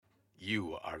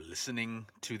You are listening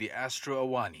to the Astro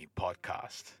Awani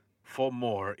podcast. For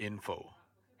more info,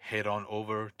 head on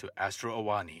over to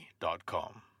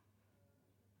astroawani.com.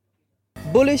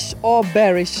 Bullish or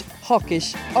bearish,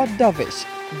 hawkish or dovish,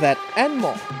 that and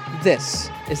more. This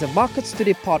is a Markets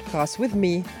Today podcast with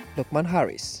me, Luqman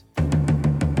Hariz.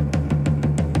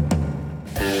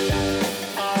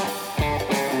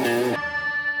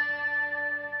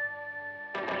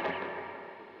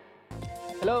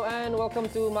 Hello and welcome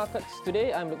to Markets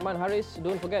Today. I'm Luqman Hariz.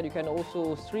 Don't forget you can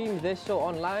also stream this show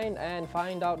online and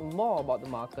find out more about the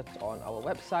markets on our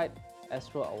website,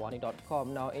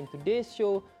 astroawani.com. Now in today's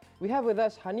show, we have with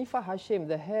us Hanifah Hashim,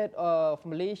 the head of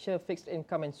Malaysia Fixed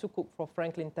Income and Sukuk for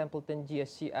Franklin Templeton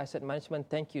GSC Asset Management.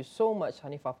 Thank you so much,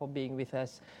 Hanifah, for being with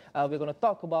us. We're going to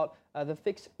talk about the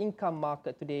fixed income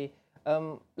market today.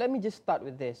 Let me just start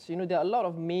with this. You know, there are a lot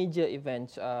of major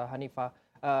events, Hanifah,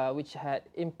 which had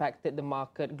impacted the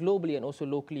market globally and also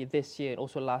locally this year and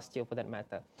also last year for that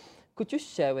matter. Could you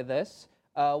share with us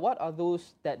what are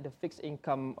those that the fixed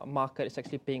income market is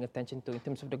actually paying attention to in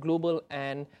terms of the global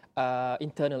and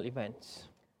internal events?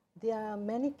 There are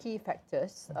many key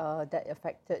factors that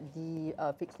affected the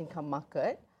fixed income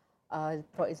market.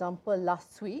 For example,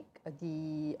 last week,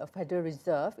 the Federal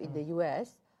Reserve in the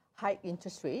US hiked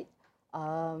interest rate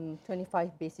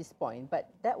 25 basis points, but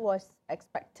that was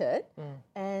expected.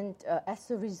 And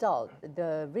as a result,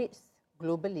 the rates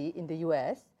globally in the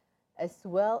US, as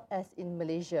well as in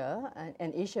Malaysia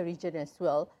and Asia region as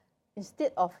well,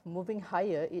 instead of moving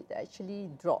higher, it actually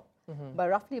dropped by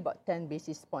roughly about 10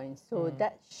 basis points. So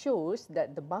that shows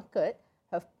that the market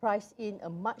have priced in a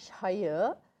much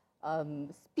higher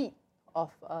speed of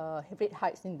rate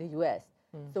hikes in the US.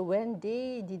 So when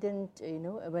they didn't,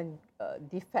 when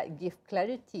the Fed give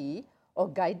clarity or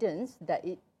guidance that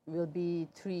it will be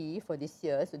 3 for this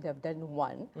year, so they have done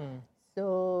 1.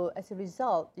 So as a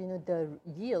result, the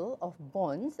yield of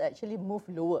bonds actually moved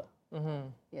lower.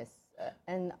 Yes,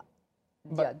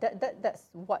 that's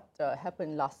what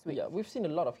happened last week. Yeah, we've seen a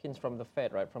lot of hints from the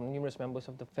Fed, right? From numerous members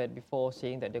of the Fed before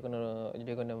saying that they're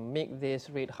gonna make this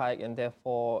rate hike, and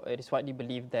therefore it is widely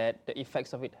believed that the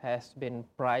effects of it has been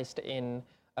priced in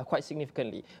quite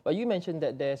significantly. But you mentioned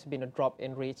that there's been a drop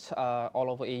in rates all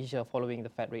over Asia following the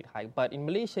Fed rate hike, but in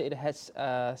Malaysia it has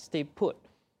stayed put.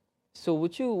 So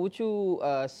would you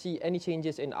see any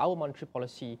changes in our monetary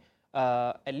policy,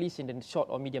 at least in the short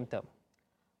or medium term?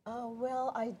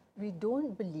 We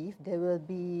don't believe there will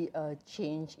be a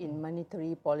change in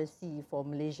monetary policy for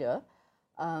Malaysia.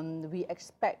 We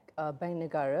expect Bank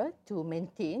Negara to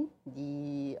maintain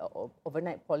the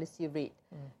overnight policy rate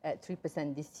at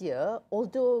 3% this year.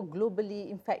 Although globally,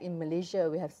 in fact, in Malaysia,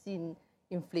 we have seen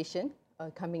inflation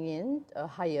coming in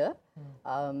higher.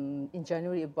 In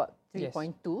January, about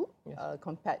 3.2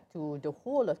 compared to the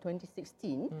whole of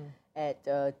 2016 at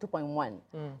 2.1.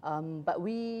 But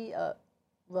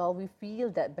we feel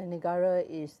that Bank Negara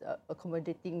is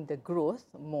accommodating the growth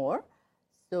more.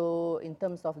 So in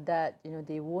terms of that,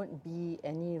 there won't be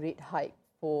any rate hike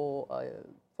for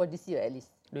this year at least.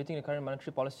 Do you think the current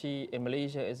monetary policy in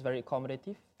Malaysia is very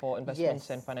accommodative for investments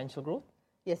and financial growth?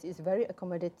 Yes, it's very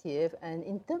accommodative. And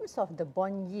in terms of the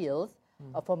bond yields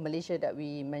for Malaysia that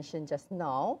we mentioned just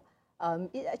now,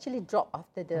 it actually dropped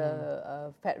after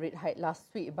the Fed rate hike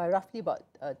last week by roughly about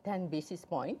 10 basis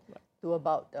points to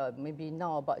about maybe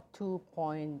now about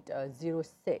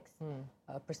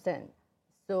 2.06%.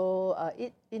 So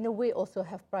it in a way also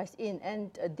have priced in,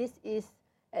 and this is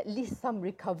at least some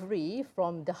recovery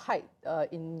from the hike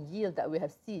in yield that we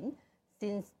have seen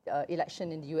since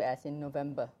election in the US in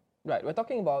November. Right, we're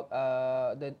talking about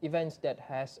the events that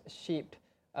has shaped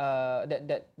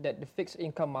that the fixed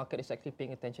income market is actually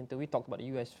paying attention to. We talked about the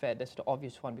US Fed, that's the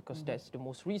obvious one because that's the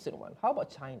most recent one. How about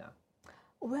China?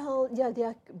 Well, yeah, there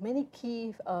are many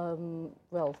key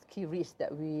risks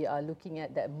that we are looking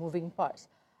at, that moving parts.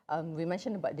 We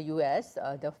mentioned about the US,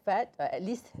 the Fed, at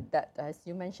least that, as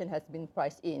you mentioned, has been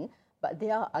priced in, but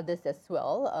there are others as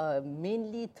well,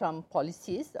 mainly Trump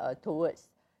policies towards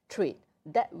trade.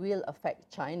 That will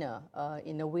affect China.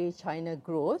 In a way, China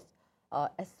growth,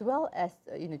 as well as,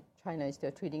 China is a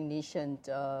trading nation,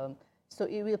 so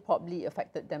it will probably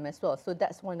affect them as well. So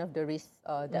that's one of the risks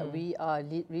that we are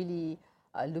really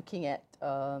looking at,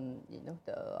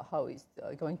 how it's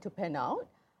going to pan out.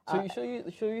 So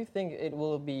you think it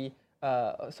will be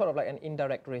sort of like an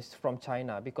indirect risk from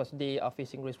China because they are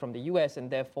facing risk from the US and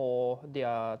therefore they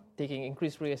are taking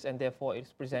increased risk and therefore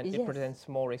it presents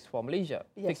more risk for Malaysia,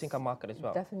 fixed income market as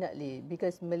well? Definitely,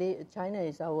 because China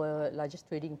is our largest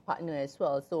trading partner as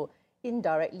well. So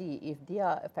indirectly, if they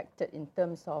are affected in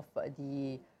terms of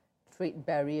the trade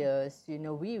barriers,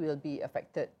 we will be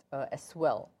affected as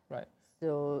well. Right.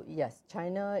 So yes,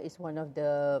 China is one of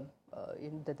the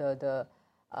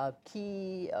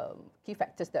key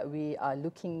factors that we are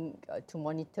looking to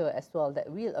monitor as well that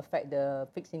will affect the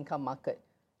fixed income market.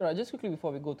 Right, just quickly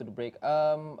before we go to the break,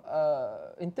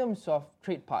 in terms of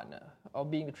trade partner or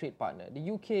being the trade partner,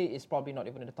 the UK is probably not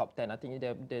even in the top 10. I think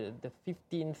they're the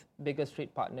 15th biggest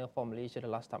trade partner for Malaysia the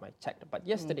last time I checked. But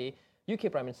yesterday,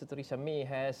 UK Prime Minister Theresa May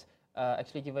has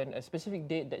actually given a specific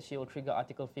date that she will trigger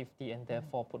Article 50 and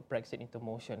therefore put Brexit into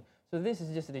motion. So this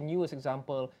is just the newest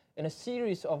example in a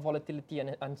series of volatility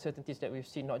and uncertainties that we've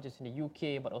seen not just in the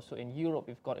UK but also in Europe.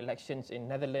 We've got elections in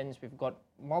Netherlands. We've got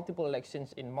multiple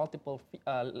elections in multiple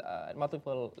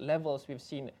levels.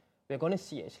 We're going to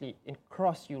see actually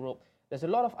across Europe. There's a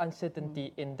lot of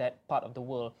uncertainty in that part of the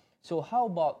world. So how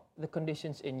about the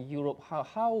conditions in Europe?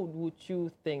 How would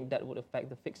you think that would affect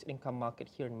the fixed income market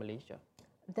here in Malaysia?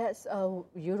 That's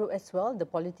Europe as well. The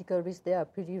political risks there are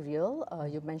pretty real.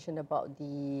 You mentioned about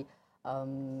the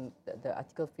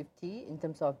Article 50 in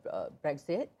terms of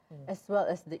Brexit, as well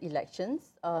as the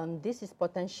elections. This is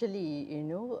potentially,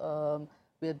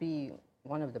 will be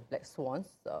one of the black swans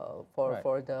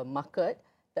for the market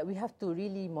that we have to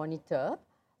really monitor.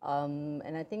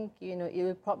 And I think, it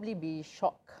will probably be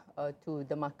shock to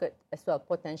the market as well,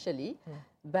 potentially.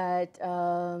 But,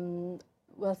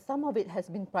 some of it has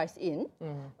been priced in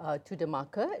to the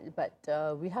market, but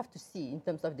we have to see in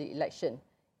terms of the election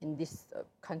in these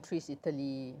countries,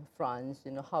 Italy, France,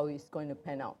 how it's going to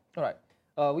pan out. All right.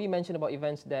 We mentioned about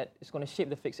events that is going to shape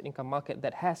the fixed income market,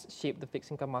 that has shaped the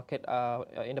fixed income market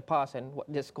in the past, and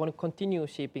that's going to continue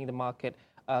shaping the market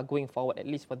going forward, at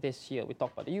least for this year. We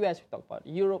talked about the US, we talked about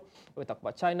Europe, we talked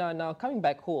about China. Now, coming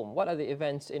back home, what are the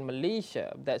events in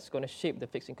Malaysia that's going to shape the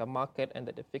fixed income market and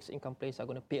that the fixed income players are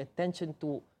going to pay attention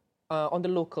to on the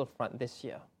local front this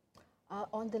year?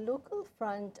 On the local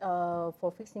front,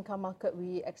 for fixed income market,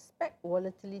 we expect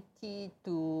volatility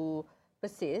to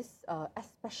persist,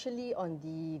 especially on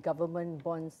the government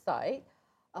bond side.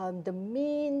 The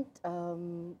main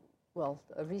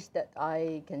risk that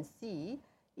I can see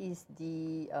is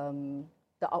the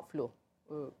outflow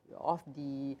of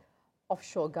the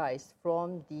offshore guys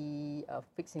from the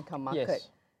fixed income market. Yes.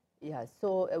 Yeah,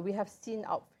 so we have seen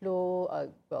outflow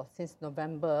since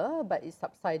November, but it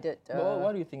subsided.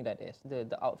 What do you think that is?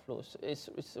 The outflows,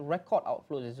 it's record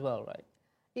outflows as well, right?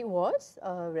 It was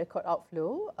a record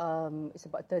outflow. It's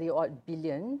about 30-odd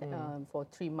billion for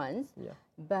 3 months. Yeah.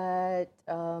 But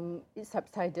it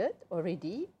subsided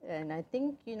already, and I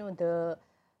think the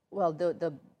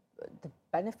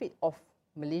benefit of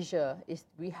Malaysia is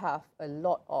we have a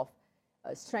lot of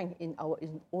strength in our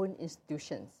own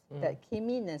institutions that came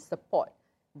in and support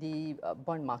the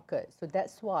bond market. So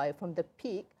that's why from the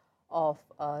peak of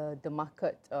the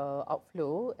market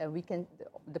outflow, and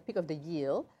the peak of the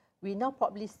yield, we now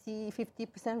probably see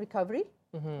 50% recovery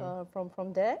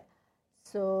from there.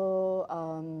 So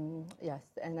yes,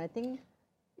 and I think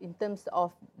in terms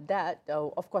of that,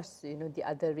 of course, the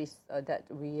other risk that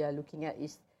we are looking at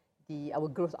is our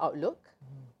growth outlook,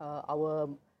 our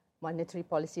monetary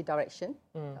policy direction,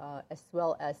 as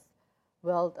well as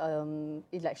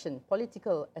election,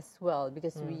 political as well,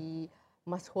 because we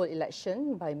must hold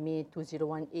election by May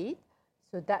 2018.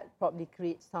 So that probably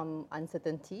creates some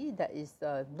uncertainty that is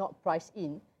not priced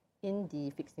in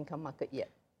the fixed income market yet.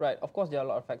 Right. Of course, there are a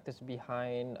lot of factors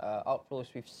behind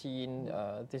outflows we've seen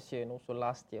this year and also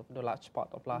last year, for the large part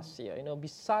of last year.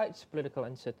 Besides political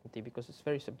uncertainty, because it's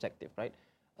very subjective, right?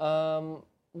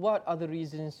 What are the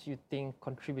reasons you think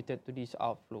contributed to these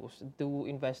outflows? Do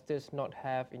investors not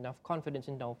have enough confidence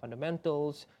in our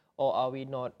fundamentals, or are we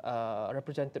not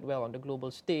represented well on the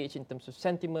global stage in terms of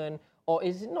sentiment? Or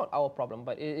is it not our problem,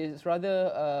 but it is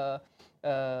rather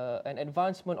an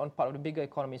advancement on part of the bigger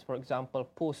economies? For example,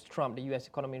 post-Trump, the US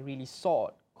economy really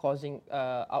soared, causing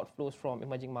outflows from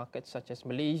emerging markets such as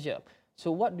Malaysia.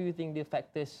 So what do you think the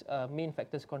main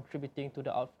factors contributing to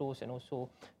the outflows and also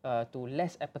to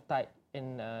less appetite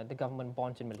in the government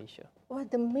bonds in Malaysia? Well,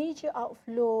 the major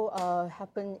outflow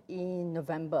happened in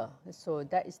November. So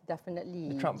that is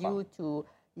definitely due to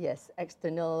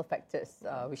external factors,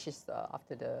 which is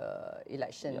after the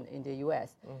election in the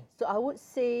US. So I would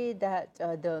say that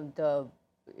the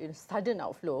sudden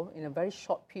outflow in a very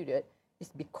short period is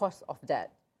because of that.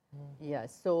 Yeah,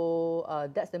 so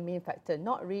that's the main factor.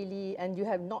 Not really, and you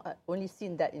have not only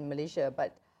seen that in Malaysia,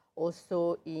 but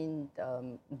also in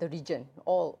the region,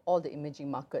 all the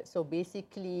emerging markets. So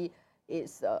basically,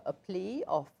 it's a play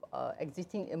of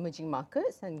exiting emerging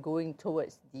markets and going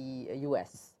towards the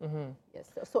US.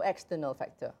 Yes, so external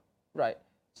factor. Right.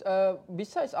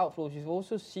 Besides outflows, you've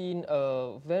also seen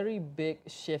a very big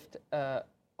shift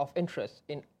of interest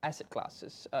in asset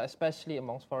classes, especially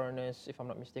amongst foreigners, if I'm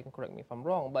not mistaken, correct me if I'm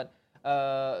wrong, but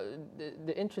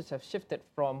the interests have shifted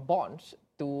from bonds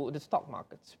to the stock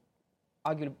markets.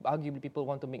 Arguably, people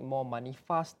want to make more money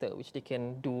faster, which they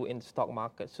can do in the stock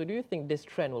market. So do you think this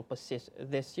trend will persist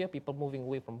this year, people moving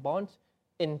away from bonds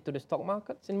into the stock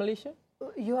markets in Malaysia?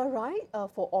 You are right.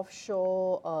 For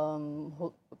offshore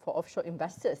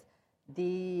investors,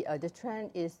 the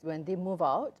trend is when they move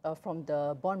out from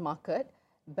the bond market,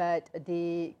 but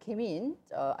they came in.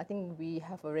 I think we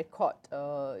have a record,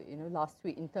 last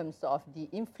week in terms of the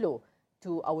inflow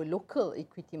to our local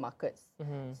equity markets.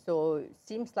 So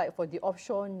seems like for the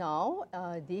offshore now,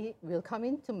 they will come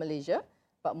into Malaysia,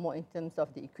 but more in terms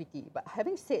of the equity. But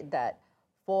having said that,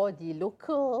 for the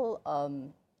local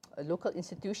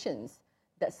institutions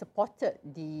that supported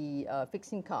the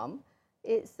fixed income,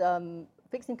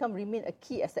 fixed income remain a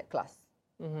key asset class.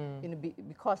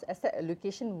 Because asset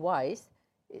allocation wise,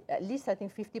 at least I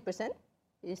think 50%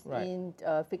 is in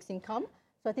fixed income.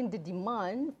 So I think the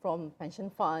demand from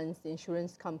pension funds,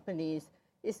 insurance companies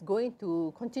is going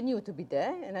to continue to be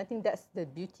there. And I think that's the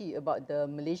beauty about the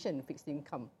Malaysian fixed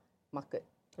income market.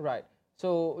 Right.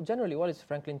 So generally, what is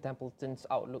Franklin Templeton's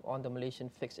outlook on the Malaysian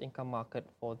fixed income market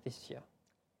for this year?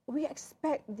 We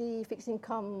expect the fixed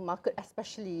income market,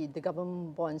 especially the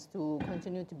government bonds, to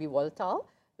continue to be volatile.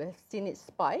 We have seen it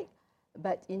spike.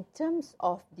 But in terms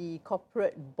of the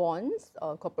corporate bonds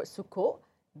or corporate Sukuk,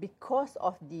 because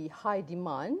of the high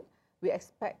demand, we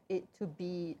expect it to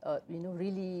be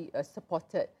really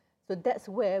supported. So that's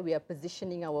where we are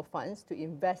positioning our funds to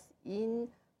invest in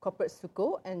corporate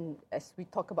Sukuk. And as we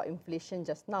talk about inflation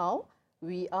just now,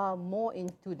 we are more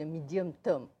into the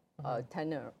medium-term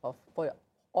tenor for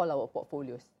all our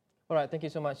portfolios. All right, thank you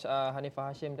so much,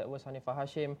 Hanifah Hashim. That was Hanifah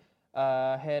Hashim,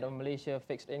 Head of Malaysia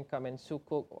Fixed Income and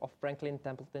Sukuk of Franklin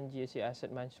Templeton GSC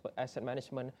Asset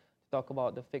Management, to talk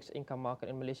about the fixed income market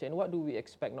in Malaysia and what do we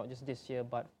expect not just this year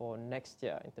but for next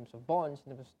year in terms of bonds,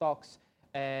 in terms of stocks,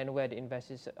 and where the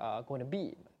investors are going to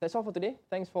be. That's all for today.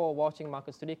 Thanks for watching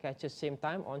Markets Today. Catch us same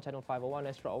time on Channel 501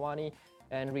 Astro Awani,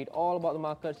 and read all about the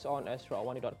markets on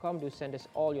astroawani.com. Do send us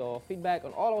all your feedback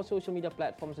on all our social media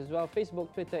platforms as well: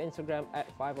 Facebook, Twitter, Instagram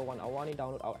at 501 Awani.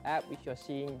 Download our app, which you're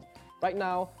seeing right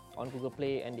now on Google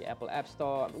Play and the Apple App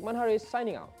Store. Luqman Hariz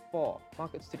signing out for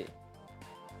Markets Today.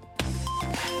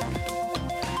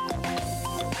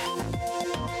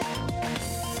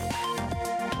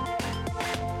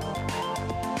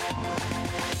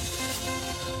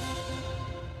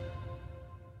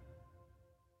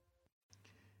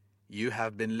 You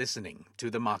have been listening to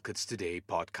the Markets Today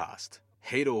podcast.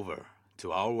 Head over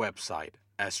to our website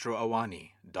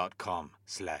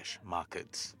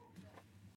astroawani.com/markets.